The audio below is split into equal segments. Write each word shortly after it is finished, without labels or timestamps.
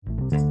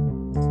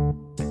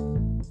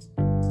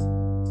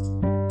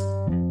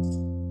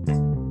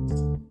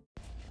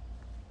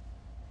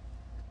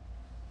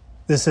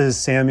This is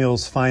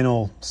Samuel's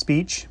final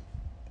speech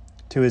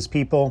to his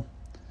people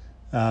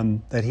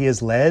that he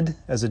has led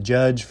as a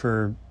judge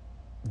for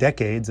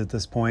decades at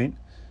this point.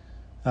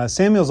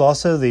 Samuel's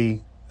also the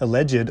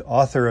alleged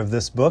author of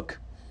this book,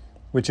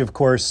 which of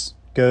course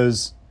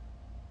goes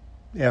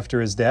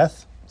after his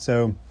death.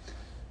 So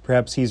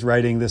perhaps he's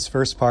writing this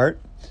first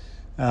part.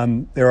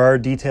 There are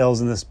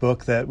details in this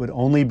book that would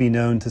only be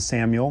known to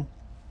Samuel.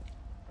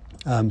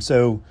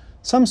 So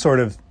some sort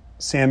of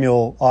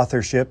Samuel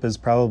authorship is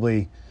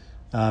probably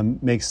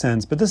makes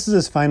sense. But this is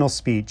his final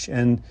speech.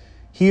 And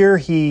here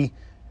he,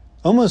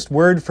 almost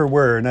word for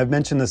word, and I've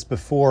mentioned this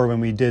before when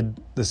we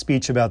did the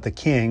speech about the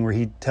king, where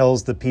he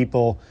tells the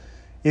people,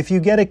 if you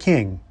get a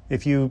king,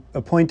 if you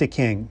appoint a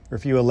king, or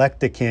if you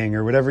elect a king,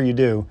 or whatever you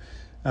do,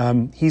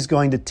 he's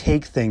going to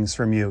take things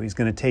from you. He's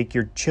going to take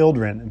your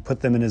children and put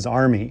them in his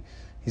army.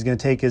 He's going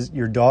to take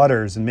your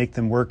daughters and make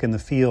them work in the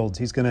fields.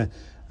 He's going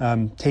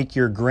to take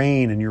your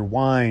grain and your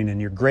wine and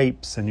your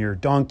grapes and your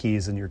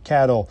donkeys and your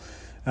cattle.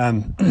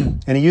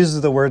 And he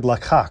uses the word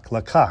lakak,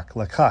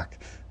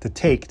 to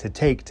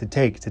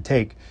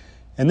take.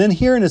 And then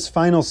here in his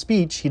final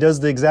speech, he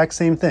does the exact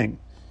same thing.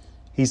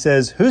 He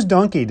says, whose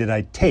donkey did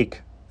I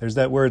take? There's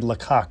that word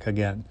lakak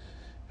again.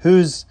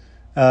 Whose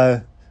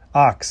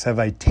ox have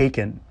I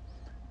taken?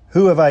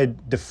 Who have I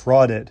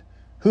defrauded?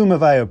 Whom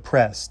have I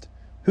oppressed?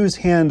 Whose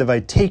hand have I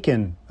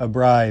taken a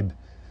bribe?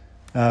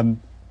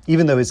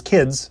 Even though his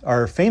kids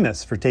are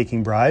famous for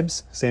taking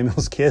bribes,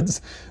 Samuel's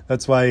kids,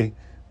 that's why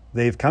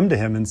they've come to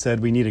him and said,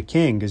 we need a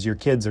king because your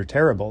kids are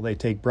terrible. They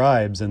take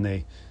bribes and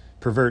they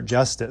pervert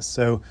justice.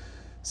 So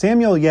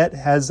Samuel yet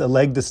has a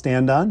leg to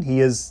stand on. He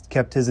has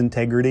kept his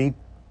integrity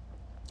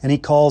and he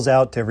calls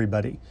out to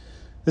everybody.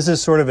 This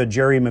is sort of a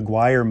Jerry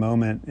Maguire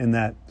moment in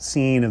that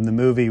scene of the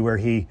movie where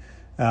he,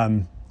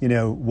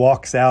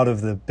 walks out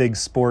of the big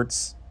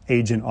sports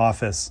agent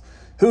office.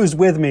 Who's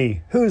with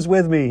me? Who's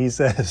with me? He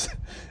says,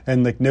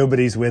 and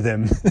nobody's with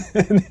him.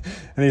 and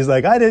he's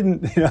like,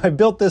 I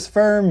built this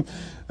firm.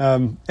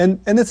 And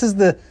this is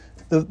the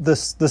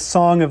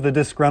song of the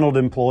disgruntled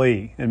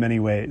employee in many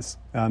ways.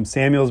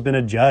 Samuel's been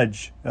a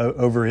judge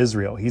over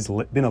Israel. He's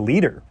been a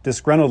leader,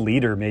 disgruntled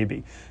leader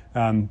maybe,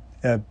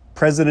 a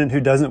president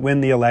who doesn't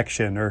win the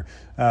election, or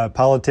a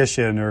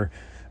politician, or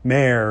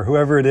mayor, or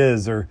whoever it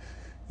is, or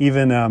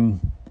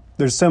even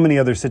there's so many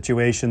other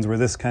situations where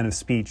this kind of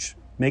speech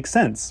makes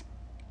sense.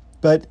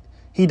 But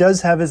he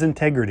does have his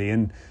integrity,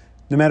 and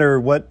no matter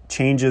what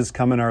changes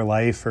come in our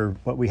life or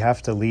what we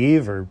have to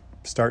leave or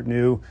start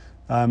new,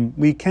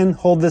 we can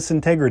hold this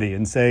integrity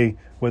and say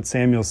what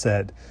Samuel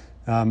said.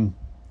 And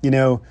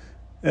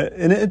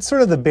it's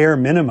sort of the bare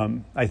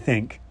minimum, I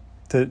think,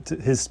 to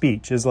his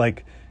speech is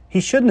like, he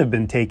shouldn't have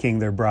been taking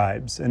their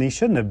bribes, and he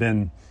shouldn't have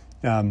been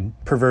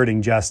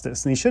perverting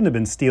justice, and he shouldn't have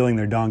been stealing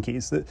their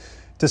donkeys.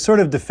 To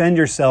sort of defend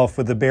yourself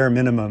with the bare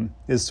minimum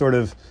is sort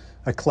of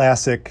a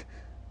classic,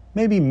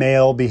 maybe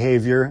male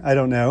behavior. I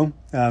don't know.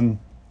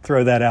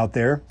 Throw that out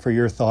there for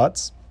your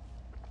thoughts.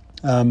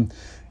 I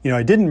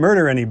didn't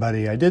murder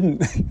anybody. I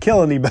didn't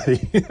kill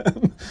anybody.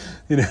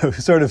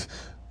 Sort of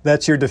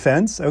that's your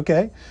defense.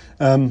 Okay.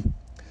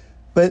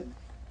 But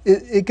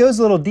it goes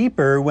a little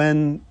deeper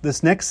when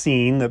this next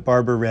scene that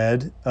Barbara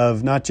read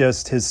of not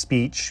just his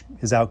speech,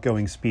 his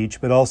outgoing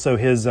speech, but also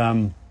his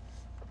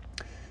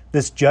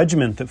this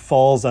judgment that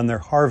falls on their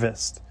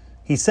harvest.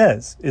 He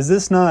says, is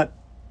this not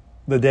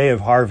the day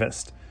of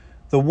harvest?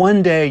 The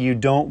one day you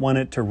don't want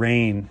it to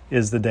rain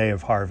is the day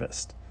of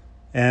harvest.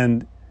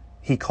 And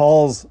he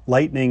calls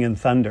lightning and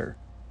thunder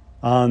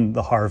on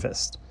the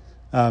harvest.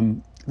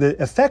 The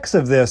effects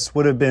of this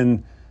would have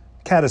been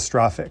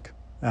catastrophic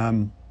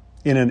in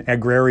an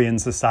agrarian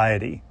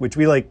society, which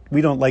we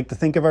don't like to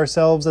think of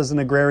ourselves as an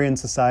agrarian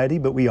society,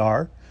 but we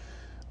are.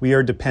 We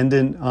are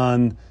dependent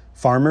on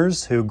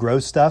farmers who grow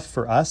stuff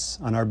for us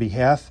on our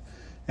behalf,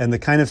 and the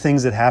kind of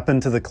things that happen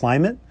to the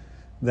climate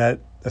that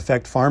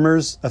affect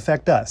farmers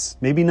affect us.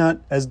 Maybe not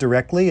as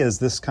directly as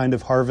this kind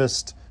of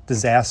harvest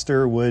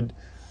disaster would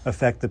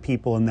affect the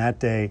people in that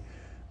day,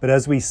 but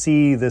as we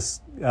see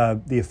this,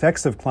 the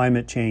effects of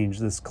climate change,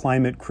 this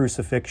climate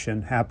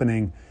crucifixion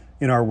happening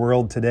in our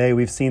world today,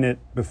 we've seen it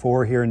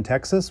before here in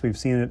Texas, we've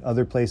seen it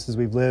other places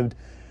we've lived,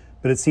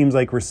 but it seems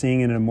like we're seeing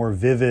it in a more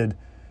vivid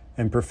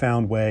and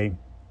profound way.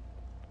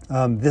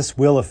 This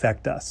will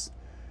affect us.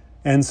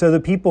 And so the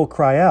people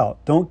cry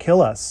out, don't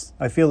kill us.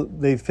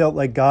 They felt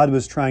like God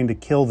was trying to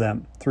kill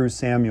them through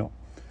Samuel.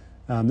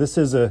 This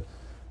is a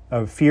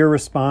fear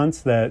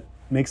response that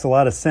makes a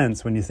lot of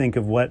sense when you think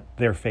of what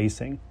they're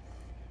facing.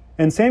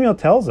 And Samuel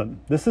tells them,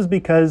 this is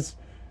because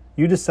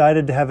you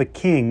decided to have a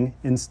king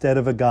instead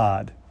of a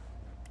God.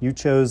 You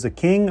chose a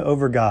king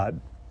over God.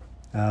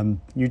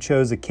 You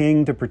chose a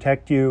king to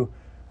protect you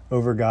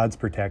over God's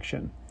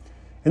protection.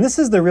 And this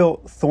is the real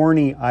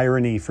thorny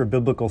irony for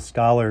biblical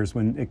scholars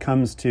when it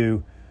comes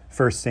to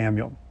 1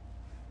 Samuel.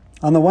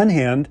 On the one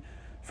hand,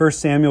 1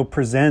 Samuel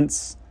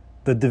presents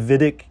the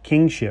Davidic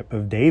kingship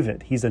of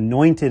David. He's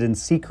anointed in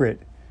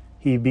secret.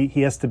 He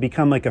has to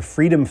become like a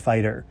freedom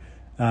fighter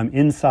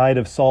inside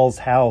of Saul's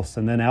house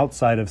and then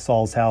outside of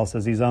Saul's house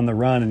as he's on the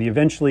run. And he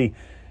eventually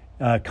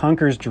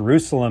conquers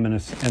Jerusalem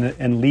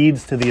and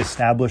leads to the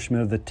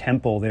establishment of the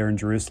temple there in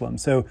Jerusalem.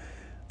 So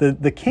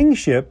the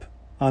kingship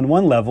on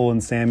one level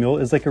in Samuel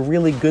is like a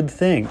really good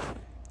thing.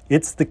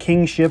 It's the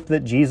kingship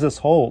that Jesus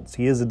holds.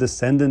 He is a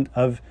descendant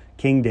of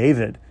King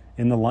David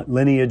in the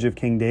lineage of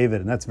King David.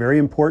 And that's very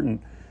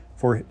important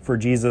for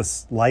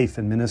Jesus' life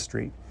and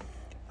ministry.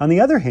 On the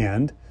other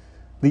hand,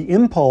 the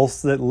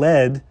impulse that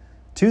led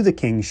to the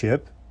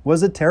kingship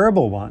was a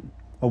terrible one,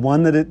 a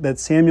one that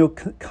Samuel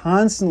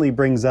constantly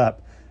brings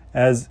up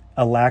as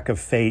a lack of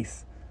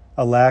faith,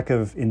 a lack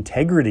of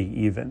integrity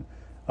even,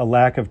 a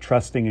lack of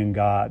trusting in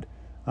God,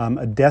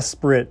 a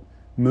desperate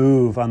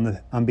move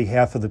on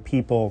behalf of the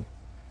people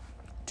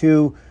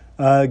to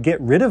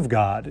get rid of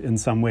God in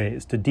some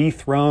ways, to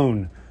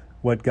dethrone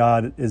what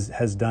God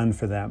has done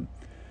for them.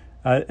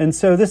 And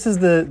so this is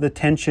the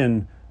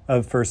tension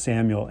of 1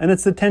 Samuel, and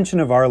it's the tension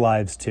of our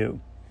lives too.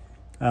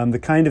 The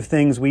kind of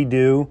things we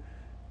do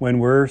when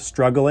we're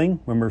struggling,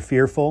 when we're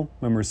fearful,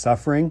 when we're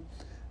suffering,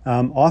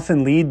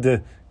 often lead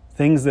to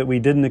things that we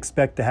didn't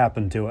expect to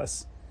happen to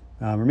us.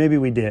 Or maybe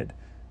we did,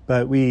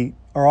 but we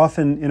are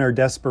often in our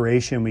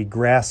desperation, we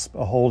grasp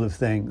a hold of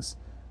things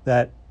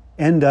that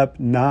end up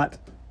not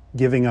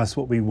giving us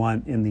what we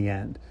want in the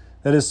end.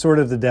 That is sort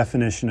of the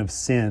definition of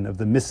sin, of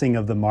the missing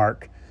of the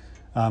mark,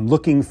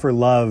 looking for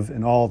love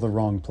in all the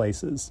wrong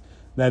places.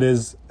 That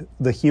is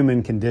the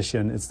human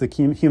condition. It's the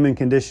human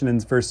condition in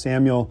 1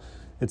 Samuel.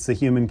 It's the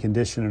human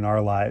condition in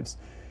our lives.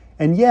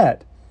 And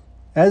yet,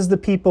 as the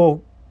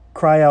people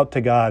cry out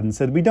to God and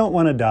said, we don't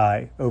want to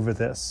die over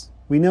this.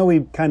 We know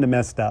we kind of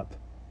messed up,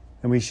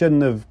 and we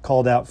shouldn't have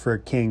called out for a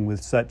king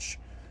with such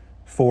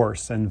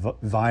force and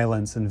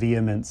violence and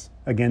vehemence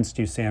against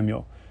you,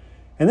 Samuel.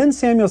 And then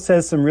Samuel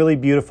says some really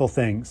beautiful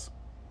things.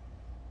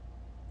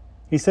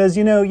 He says,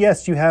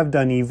 yes, you have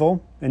done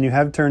evil, and you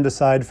have turned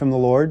aside from the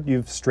Lord.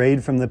 You've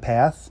strayed from the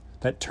path.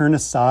 That turn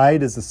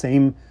aside is the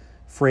same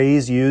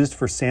phrase used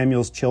for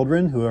Samuel's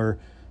children, who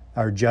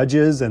are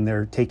judges, and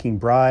they're taking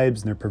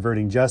bribes, and they're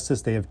perverting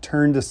justice. They have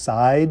turned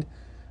aside.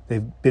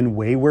 They've been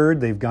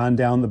wayward. They've gone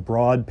down the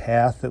broad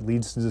path that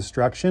leads to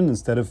destruction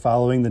instead of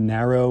following the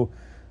narrow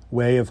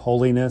way of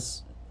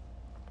holiness.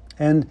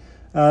 And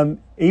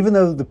even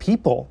though the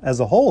people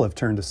as a whole have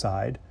turned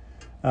aside,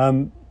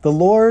 the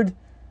Lord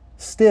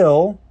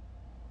still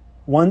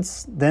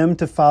wants them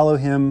to follow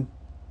him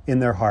in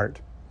their heart.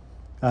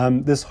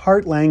 This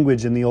heart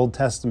language in the Old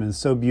Testament is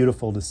so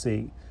beautiful to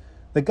see.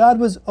 That God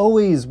was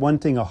always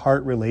wanting a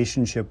heart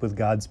relationship with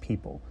God's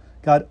people.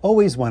 God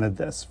always wanted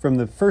this, from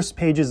the first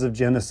pages of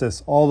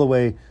Genesis all the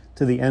way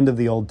to the end of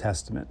the Old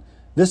Testament.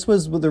 This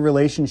was the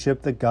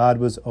relationship that God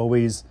was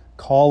always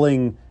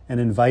calling and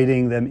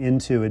inviting them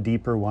into, a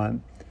deeper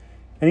one.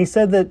 And he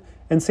said that,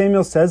 and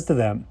Samuel says to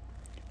them,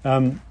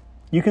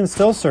 you can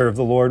still serve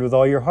the Lord with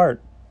all your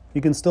heart.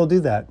 You can still do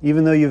that,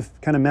 even though you've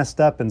kind of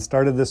messed up and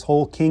started this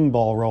whole king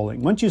ball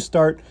rolling. Once you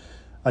start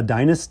a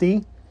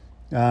dynasty,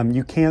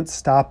 you can't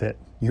stop it.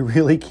 You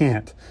really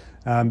can't,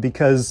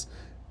 because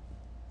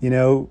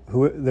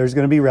there's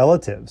going to be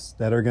relatives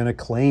that are going to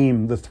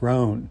claim the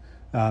throne.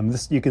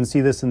 You can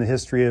see this in the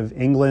history of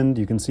England.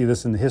 You can see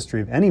this in the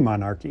history of any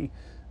monarchy.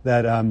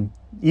 That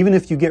even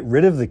if you get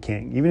rid of the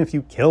king, even if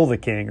you kill the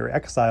king or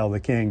exile the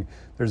king,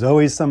 there's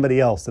always somebody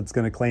else that's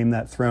going to claim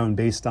that throne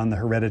based on the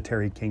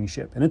hereditary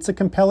kingship. And it's a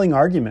compelling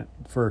argument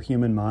for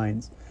human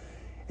minds.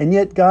 And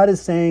yet God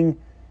is saying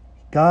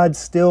God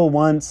still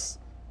wants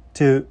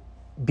to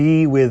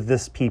be with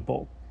this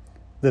people.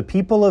 The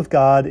people of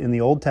God in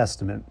the Old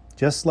Testament,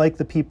 just like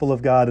the people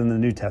of God in the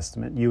New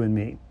Testament, you and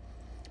me.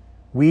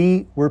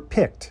 We were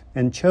picked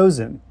and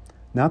chosen,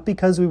 not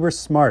because we were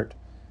smart,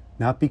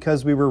 not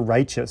because we were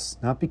righteous,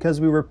 not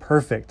because we were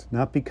perfect,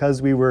 not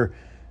because we were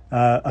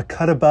a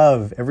cut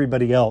above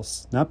everybody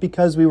else, not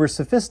because we were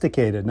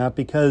sophisticated, not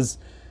because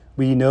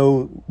we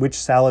know which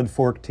salad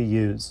fork to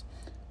use.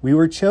 We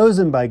were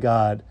chosen by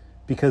God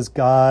because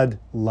God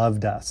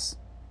loved us.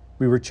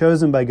 We were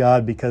chosen by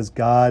God because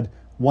God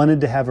wanted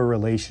to have a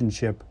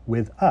relationship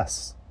with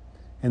us.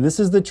 And this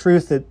is the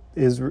truth that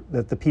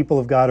the people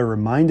of God are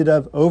reminded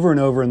of over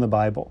and over in the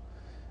Bible.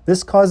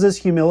 This causes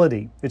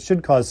humility. It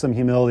should cause some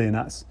humility in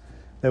us,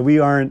 that we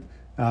aren't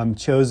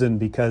chosen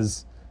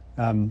because,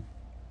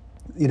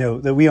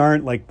 that we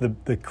aren't like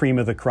the cream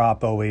of the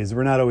crop always.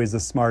 We're not always the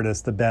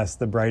smartest, the best,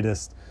 the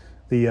brightest,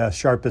 the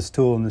sharpest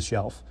tool in the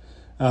shelf.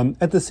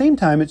 At the same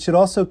time, it should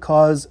also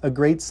cause a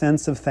great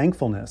sense of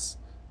thankfulness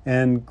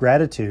and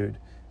gratitude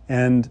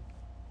and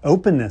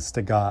openness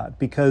to God,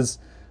 because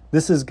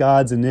this is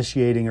God's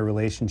initiating a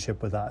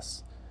relationship with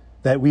us,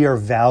 that we are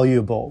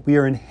valuable. We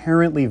are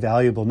inherently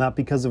valuable, not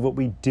because of what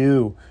we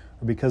do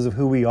or because of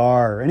who we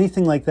are or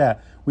anything like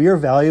that. We are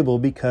valuable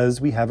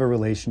because we have a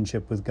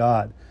relationship with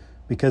God,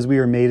 because we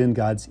are made in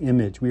God's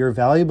image. We are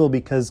valuable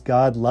because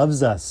God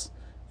loves us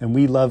and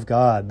we love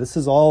God. This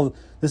is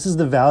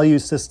the value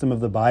system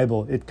of the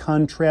Bible. It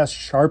contrasts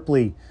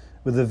sharply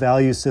with the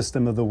value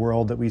system of the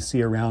world that we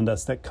see around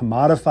us that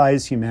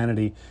commodifies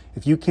humanity.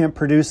 If you can't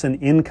produce an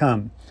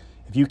income,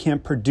 if you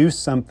can't produce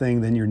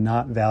something, then you're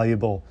not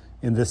valuable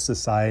in this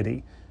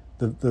society.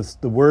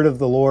 The word of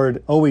the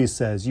Lord always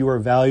says you are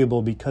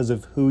valuable because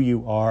of who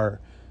you are,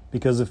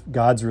 because of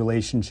God's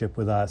relationship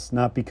with us,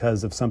 not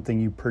because of something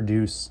you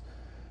produce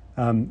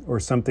or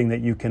something that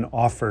you can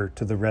offer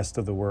to the rest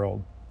of the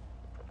world.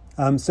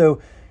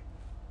 So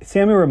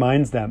Samuel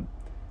reminds them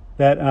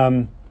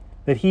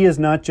that he is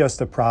not just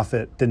a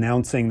prophet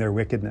denouncing their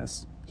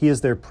wickedness. He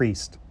is their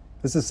priest.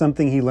 This is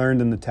something he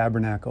learned in the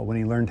tabernacle when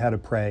he learned how to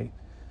pray.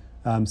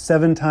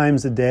 7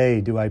 times a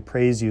day do I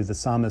praise you, the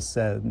psalmist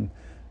said, and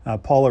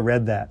Paula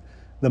read that.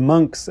 The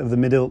monks of the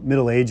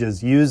Middle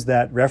Ages used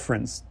that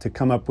reference to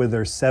come up with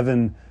their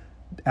 7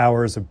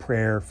 hours of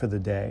prayer for the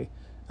day.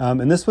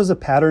 And this was a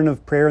pattern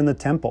of prayer in the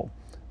temple.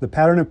 The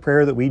pattern of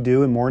prayer that we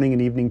do in morning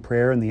and evening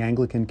prayer in the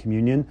Anglican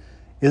Communion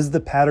is the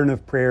pattern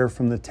of prayer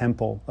from the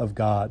temple of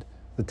God,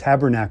 the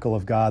tabernacle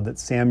of God that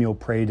Samuel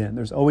prayed in.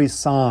 There's always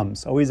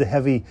psalms, always a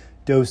heavy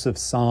dose of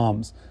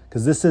psalms,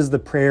 because this is the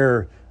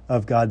prayer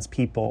of God's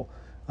people.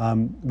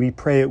 We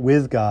pray it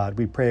with God,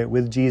 we pray it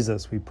with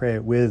Jesus, we pray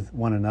it with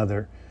one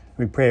another,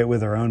 we pray it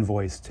with our own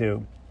voice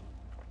too.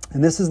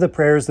 And this is the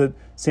prayers that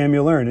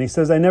Samuel learned. And he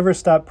says, I never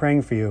stop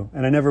praying for you,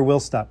 and I never will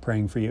stop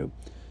praying for you.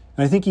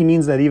 And I think he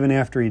means that even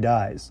after he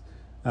dies.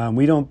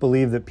 We don't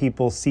believe that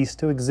people cease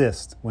to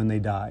exist when they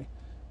die.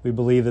 We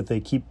believe that they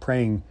keep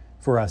praying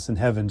for us in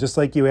heaven. Just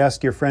like you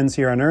ask your friends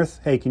here on earth,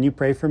 hey, can you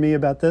pray for me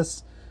about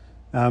this?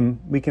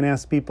 We can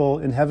ask people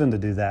in heaven to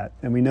do that,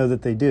 and we know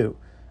that they do.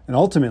 And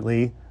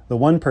ultimately, the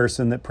one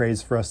person that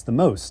prays for us the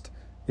most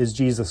is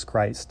Jesus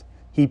Christ.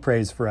 He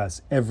prays for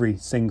us every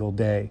single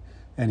day,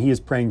 and he is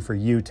praying for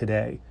you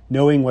today,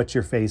 knowing what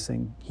you're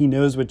facing. He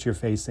knows what you're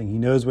facing. He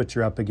knows what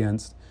you're up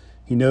against.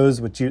 He knows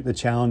the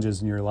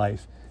challenges in your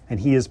life, and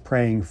he is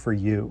praying for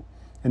you.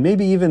 And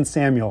maybe even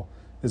Samuel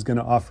is going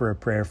to offer a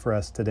prayer for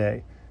us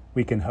today.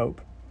 We can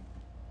hope.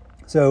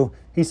 So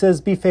he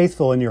says, be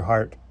faithful in your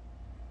heart.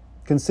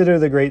 Consider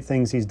the great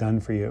things he's done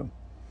for you.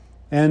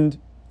 And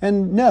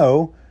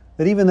know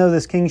that even though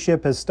this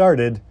kingship has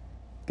started,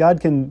 God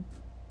can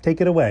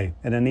take it away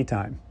at any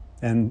time.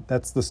 And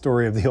that's the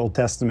story of the Old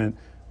Testament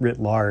writ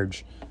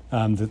large,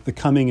 the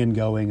coming and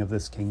going of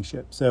this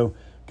kingship. So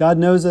God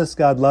knows us,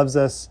 God loves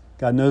us,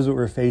 God knows what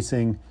we're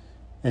facing,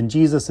 and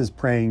Jesus is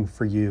praying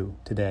for you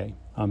today.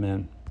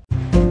 Amen.